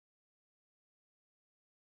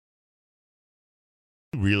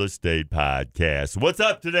Real Estate Podcast. What's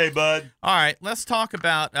up today, bud? All right, let's talk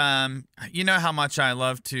about, you know how much I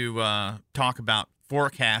love to talk about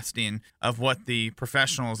forecasting of what the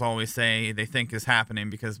professionals always say they think is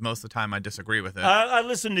happening, because most of the time I disagree with it. I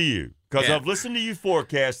listen to you because Yeah. I've listened to you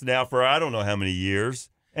forecast now for I don't know how many years.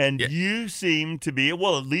 And you seem to be,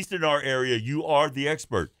 well, at least in our area, you are the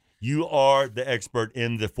expert. You are the expert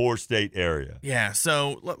in the 4-state area. Yeah,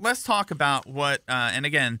 so let's talk about what, and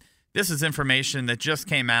again, this is information that just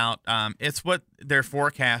came out. It's what they're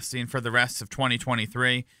forecasting for the rest of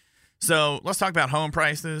 2023. So let's talk about home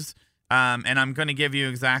prices, and I'm going to give you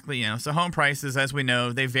exactly, so home prices, as we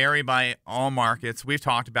know, they vary by all markets. We've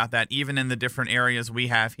talked about that even in the different areas we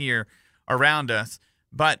have here around us.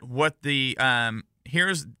 But what the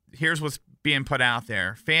here's what's being put out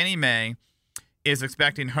there. Fannie Mae is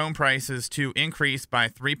expecting home prices to increase by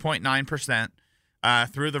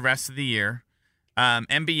 3.9% through the rest of the year.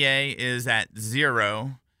 MBA is at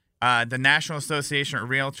 0. The National Association of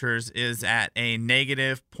Realtors is at a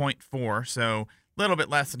negative 0.4, so a little bit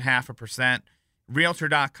less than 0.5%.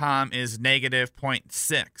 Realtor.com is negative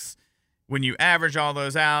 0.6. When you average all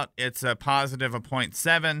those out, it's a positive of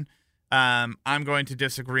 0.7. I'm going to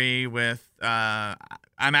disagree with, I'm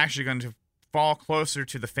actually going to fall closer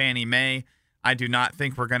to the Fannie Mae. I do not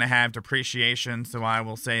think we're going to have depreciation, so I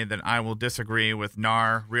will say that I will disagree with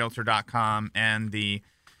NAR, Realtor.com, and the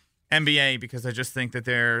MBA, because I just think that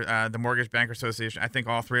they're the Mortgage Banker Association. I think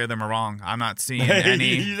all three of them are wrong. I'm not seeing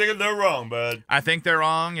any. You think they're wrong, bud? I think they're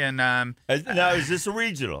wrong. And now, is this a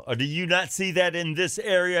regional? Or do you not see that in this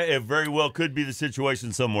area? It very well could be the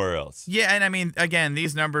situation somewhere else. Yeah, and I mean, again,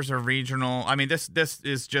 these numbers are regional. I mean, this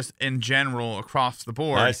is just in general across the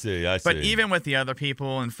board. I see. But even with the other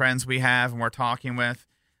people and friends we have and we're talking with,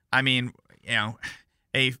 I mean,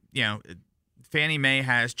 Fannie Mae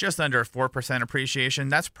has just under 4% appreciation.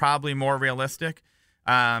 That's probably more realistic.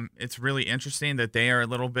 It's really interesting that they are a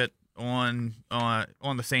little bit on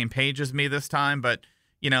the same page as me this time. But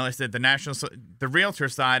I said the realtor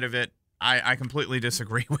side of it, I completely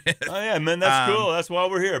disagree with. Oh yeah, man, that's cool. That's why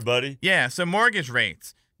we're here, buddy. Yeah. So mortgage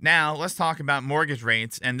rates. Now let's talk about mortgage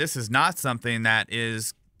rates, and this is not something that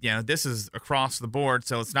is this is across the board.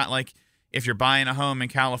 So it's not like if you're buying a home in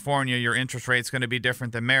California, your interest rate's going to be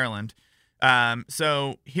different than Maryland.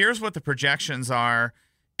 So here's what the projections are.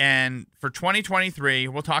 And for 2023,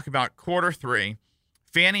 we'll talk about quarter 3.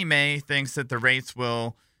 Fannie Mae thinks that the rates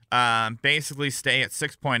will basically stay at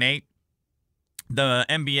 6.8. The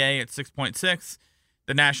MBA at 6.6.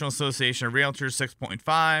 The National Association of Realtors,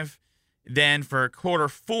 6.5. Then for quarter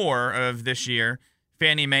 4 of this year,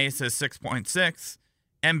 Fannie Mae says 6.6.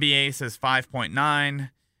 MBA says 5.9.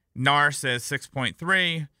 NAR says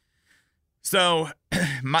 6.3. So,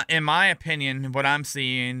 in my opinion, what I'm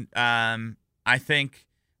seeing, I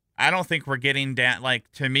don't think we're getting down.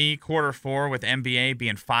 Like, to me, quarter 4 with MBA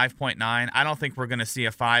being 5.9, I don't think we're going to see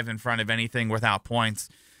a 5 in front of anything without points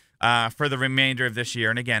for the remainder of this year.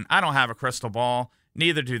 And again, I don't have a crystal ball.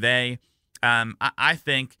 Neither do they. I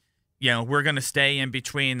think, we're going to stay in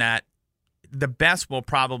between that. The best we'll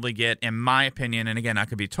probably get, in my opinion, and again, I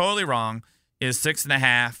could be totally wrong, is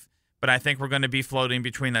 6.5. But I think we're going to be floating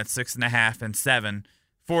between that 6.5 and 7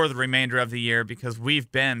 for the remainder of the year, because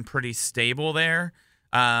we've been pretty stable there.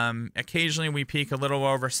 Occasionally we peak a little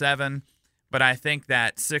over 7, but I think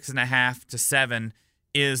that 6.5 to 7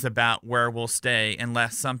 is about where we'll stay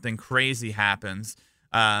unless something crazy happens.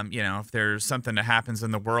 If there's something that happens in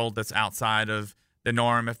the world that's outside of the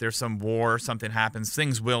norm, if there's some war, something happens,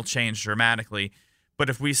 things will change dramatically. But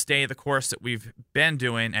if we stay the course that we've been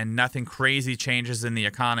doing and nothing crazy changes in the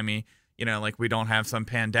economy, like we don't have some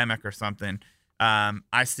pandemic or something,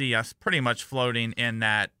 I see us pretty much floating in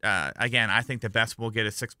that. Again, I think the best we'll get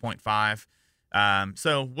is 6.5.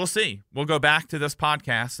 So we'll see. We'll go back to this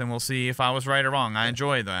podcast and we'll see if I was right or wrong. I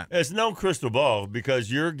enjoy that. It's no crystal ball because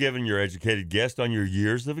you're giving your educated guest on your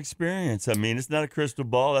years of experience. I mean, it's not a crystal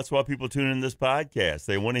ball. That's why people tune in this podcast.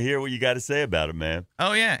 They want to hear what you got to say about it, man.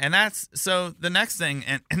 Oh, yeah. And that's so the next thing.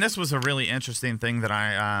 And this was a really interesting thing that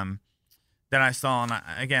I saw. And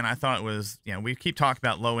again, I thought it was, we keep talking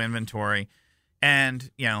about low inventory. And,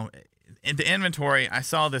 in the inventory, I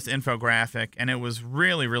saw this infographic, and it was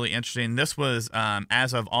really, really interesting. This was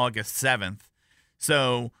as of August 7th.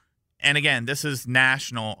 So, and again, this is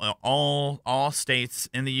national, all states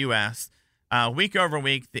in the U.S. Week over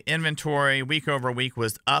week, the inventory week over week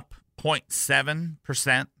was up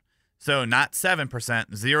 0.7%. So not 7%,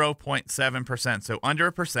 0.7%. So under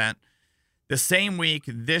a percent. The same week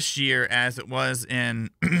this year as it was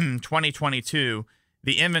in 2022,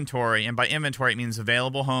 the inventory, and by inventory it means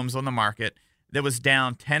available homes on the market, that was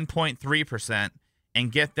down 10.3%.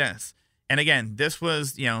 And get this, And again, this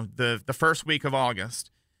was, the first week of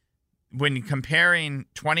August. When comparing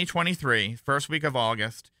 2023, first week of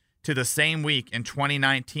August, to the same week in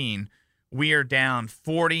 2019, we are down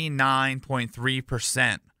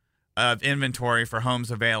 49.3% of inventory for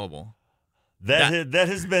homes available. That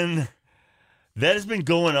has been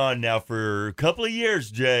going on now for a couple of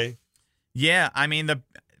years, Jay. Yeah, I mean,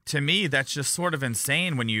 to me, that's just sort of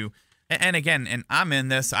insane when you, and again, and I'm in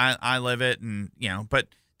this, I live it, and but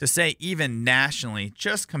to say even nationally,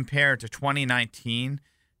 just compared to 2019.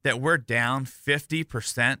 That we're down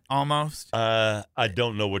 50% almost. I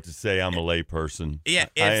don't know what to say. I'm a layperson. Yeah,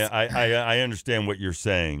 I understand what you're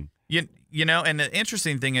saying. And the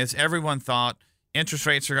interesting thing is everyone thought interest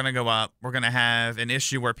rates are going to go up. We're going to have an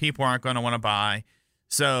issue where people aren't going to want to buy.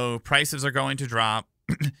 So prices are going to drop.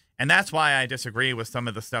 And that's why I disagree with some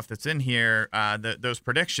of the stuff that's in here, those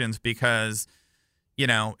predictions, because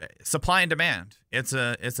supply and demand. It's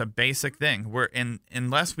a basic thing.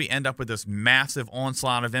 Unless we end up with this massive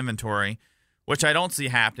onslaught of inventory, which I don't see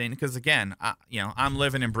happening, because again, I'm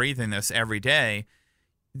living and breathing this every day.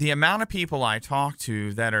 The amount of people I talk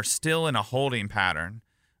to that are still in a holding pattern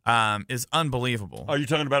is unbelievable. Are you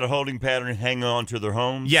talking about a holding pattern, hanging on to their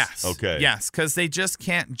homes? Yes. Okay. Yes, because they just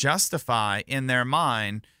can't justify in their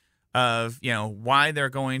mind of why they're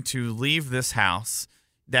going to leave this house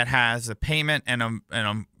that has a payment and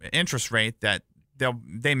an interest rate that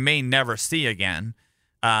they may never see again,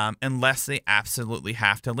 unless they absolutely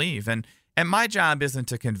have to leave. And my job isn't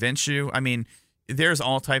to convince you. I mean, there's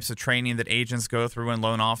all types of training that agents go through and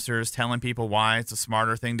loan officers telling people why it's a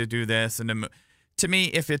smarter thing to do this. And to me,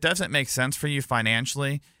 if it doesn't make sense for you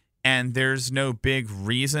financially and there's no big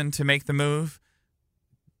reason to make the move,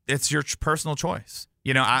 it's your personal choice.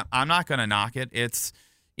 I'm not going to knock it.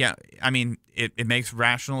 Yeah, I mean, it makes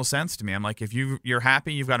rational sense to me. I'm like, if you're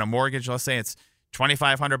happy, you've got a mortgage, let's say it's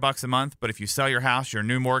 $2,500 a month, but if you sell your house, your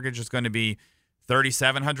new mortgage is going to be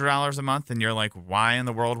 $3,700 a month, and you're like, why in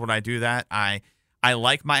the world would I do that? I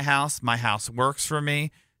like my house. My house works for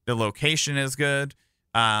me. The location is good,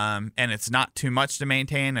 and it's not too much to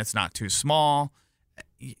maintain. It's not too small.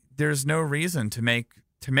 There's no reason to make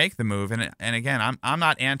the move. And again, I'm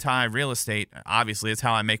not anti-real estate. Obviously, it's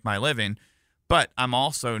how I make my living. But I'm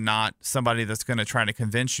also not somebody that's going to try to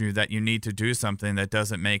convince you that you need to do something that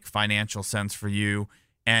doesn't make financial sense for you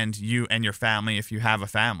and your family if you have a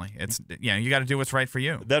family. It's you got to do what's right for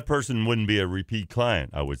you. That person wouldn't be a repeat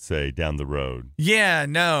client, I would say, down the road. Yeah,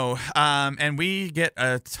 no. And we get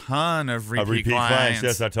a ton of repeat clients.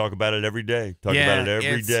 Yes, I talk about it every day.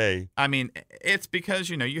 Every day. I mean, it's because,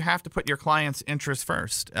 you have to put your client's interest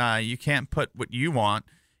first. You can't put what you want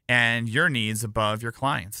and your needs above your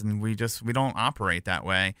clients. And we don't operate that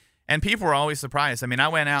way. And people were always surprised. I mean, I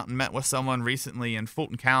went out and met with someone recently in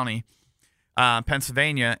Fulton County,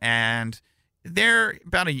 Pennsylvania, and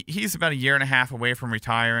he's about a year and a half away from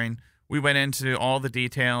retiring. We went into all the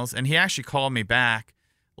details, and he actually called me back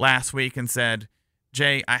last week and said,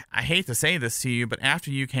 Jay, I hate to say this to you, but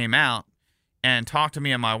after you came out and talked to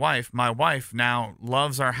me and my wife now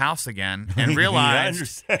loves our house again and realized I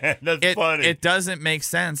understand. That's funny. It doesn't make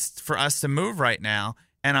sense for us to move right now.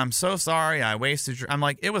 And I'm so sorry I wasted I'm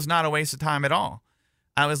like, it was not a waste of time at all.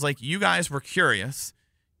 I was like, you guys were curious.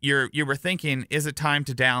 You were thinking, is it time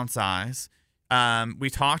to downsize?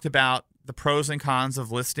 We talked about the pros and cons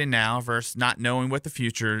of listing now versus not knowing what the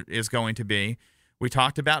future is going to be. We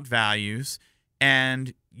talked about values.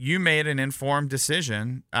 And you made an informed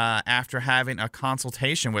decision after having a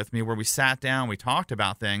consultation with me where we sat down, we talked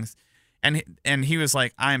about things. And he was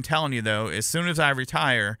like, I am telling you, though, as soon as I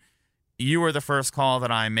retire, you are the first call that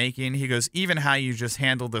I'm making. He goes, even how you just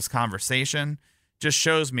handled this conversation just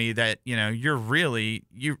shows me that, you're really,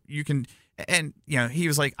 you can, and, he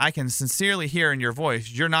was like, I can sincerely hear in your voice,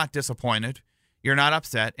 you're not disappointed, you're not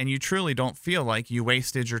upset, and you truly don't feel like you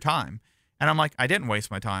wasted your time. And I'm like, I didn't waste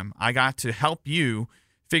my time. I got to help you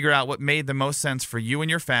figure out what made the most sense for you and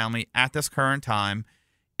your family at this current time.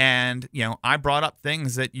 And, I brought up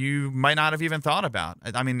things that you might not have even thought about.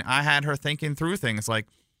 I mean, I had her thinking through things like,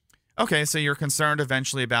 okay, so you're concerned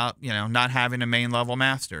eventually about, not having a main level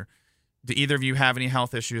master. Do either of you have any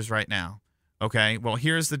health issues right now? Okay, well,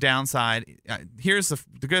 here's the downside. Here's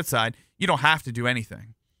the good side. You don't have to do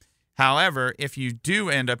anything. However, if you do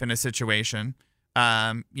end up in a situation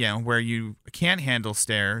where you can't handle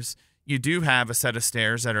stairs, you do have a set of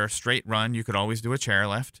stairs that are a straight run. You could always do a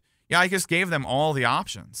chairlift. Yeah, I just gave them all the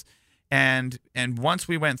options. And once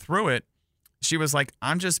we went through it, she was like,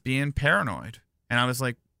 I'm just being paranoid. And I was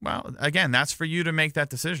like, well, again, that's for you to make that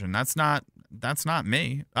decision. That's not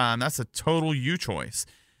me. That's a total you choice.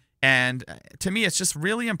 And to me, it's just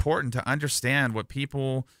really important to understand what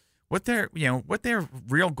what their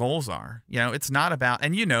real goals are. It's not about,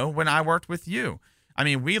 and when I worked with you, I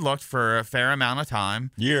mean, we looked for a fair amount of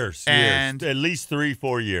time. Years. At least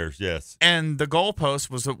 3-4 years, yes. And the goalpost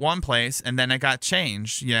was at one place, and then it got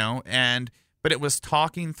changed, but it was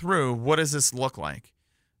talking through, what does this look like?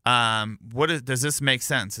 Does this make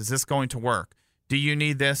sense? Is this going to work? Do you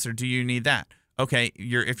need this or do you need that? Okay,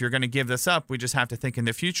 if you're going to give this up, we just have to think in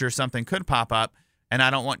the future something could pop up, and I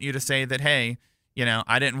don't want you to say that, hey,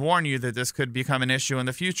 I didn't warn you that this could become an issue in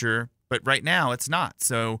the future, but right now it's not.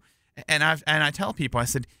 So, and I tell people, I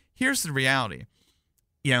said, here's the reality.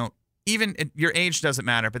 Even your age doesn't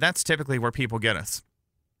matter, but that's typically where people get us.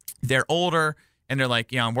 They're older and they're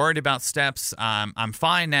like, I'm worried about steps. I'm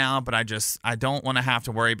fine now, but I don't want to have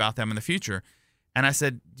to worry about them in the future. And I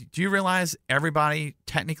said, do you realize everybody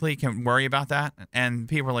technically can worry about that? And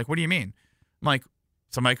people are like, what do you mean? I'm like,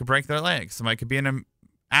 somebody could break their leg. Somebody could be in an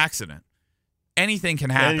accident. Anything can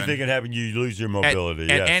happen. Anything can happen. You lose your mobility.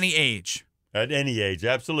 At any age. At any age,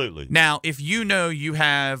 absolutely. Now, if you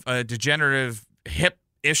have a degenerative hip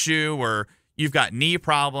issue or you've got knee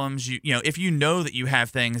problems, if you know that you have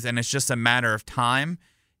things and it's just a matter of time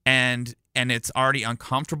and it's already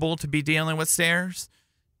uncomfortable to be dealing with stairs,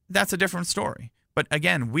 that's a different story. But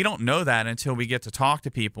again, we don't know that until we get to talk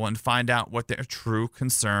to people and find out what their true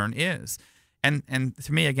concern is. And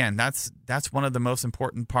to me, again, that's one of the most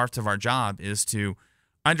important parts of our job is to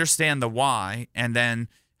understand the why and then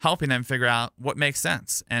helping them figure out what makes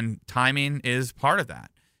sense. And timing is part of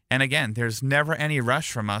that. And again, there's never any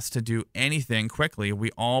rush from us to do anything quickly.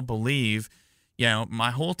 We all believe,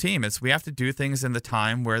 my whole team is we have to do things in the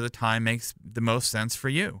time where the time makes the most sense for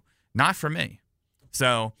you, not for me.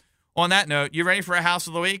 So on that note, you ready for a house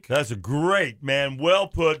of the week? That's a great, man. Well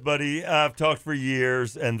put, buddy. I've talked for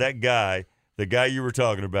years, and that guy, the guy you were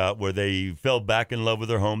talking about where they fell back in love with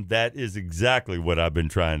their home, that is exactly what I've been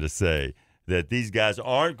trying to say, that these guys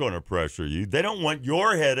aren't going to pressure you. They don't want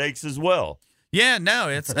your headaches as well. Yeah, no,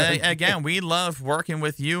 it's again, we love working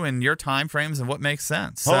with you and your time frames and what makes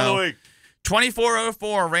sense. Home of the week.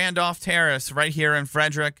 2404 Randolph Terrace right here in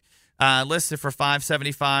Frederick. Listed for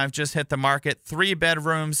 $575, just hit the market. 3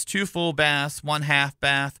 bedrooms, 2 full baths, 1 half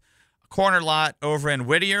bath, corner lot over in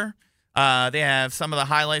Whittier. They have some of the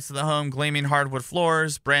highlights of the home: gleaming hardwood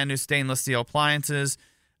floors, brand new stainless steel appliances,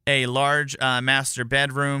 a large master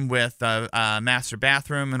bedroom with a master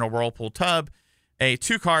bathroom and a whirlpool tub, a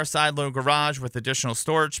 2-car side-load garage with additional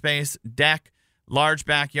storage space, deck, large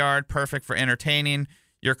backyard, perfect for entertaining.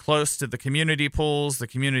 You're close to the community pools, the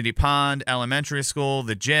community pond, elementary school,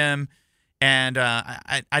 the gym. And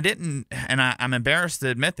I didn't, and I'm embarrassed to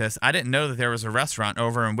admit this, I didn't know that there was a restaurant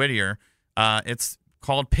over in Whittier. It's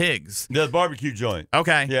called Pigs. The barbecue joint.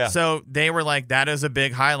 Okay. Yeah. So they were like, that is a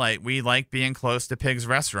big highlight. We like being close to Pigs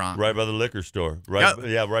restaurant. Right by the liquor store. Right.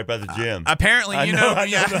 Yeah, right by the gym. Apparently, I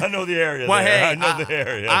know the area. Well, there. hey, I know the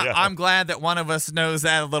area. Yeah. I'm glad that one of us knows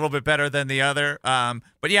that a little bit better than the other.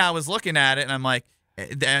 But yeah, I was looking at it and I'm like,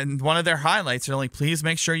 and one of their highlights are like, please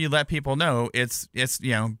make sure you let people know it's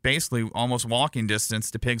basically almost walking distance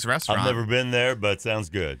to Pigs restaurant. I've never been there, but sounds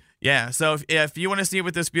good. Yeah, so if you want to see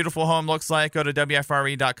what this beautiful home looks like, go to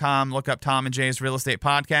WFRE.com, look up Tom and Jay's Real Estate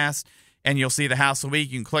Podcast, and you'll see the house of the week.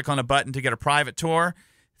 You can click on a button to get a private tour.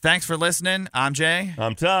 Thanks for listening. I'm Jay.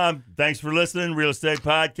 I'm Tom. Thanks for listening. Real Estate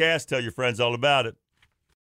Podcast. Tell your friends all about it.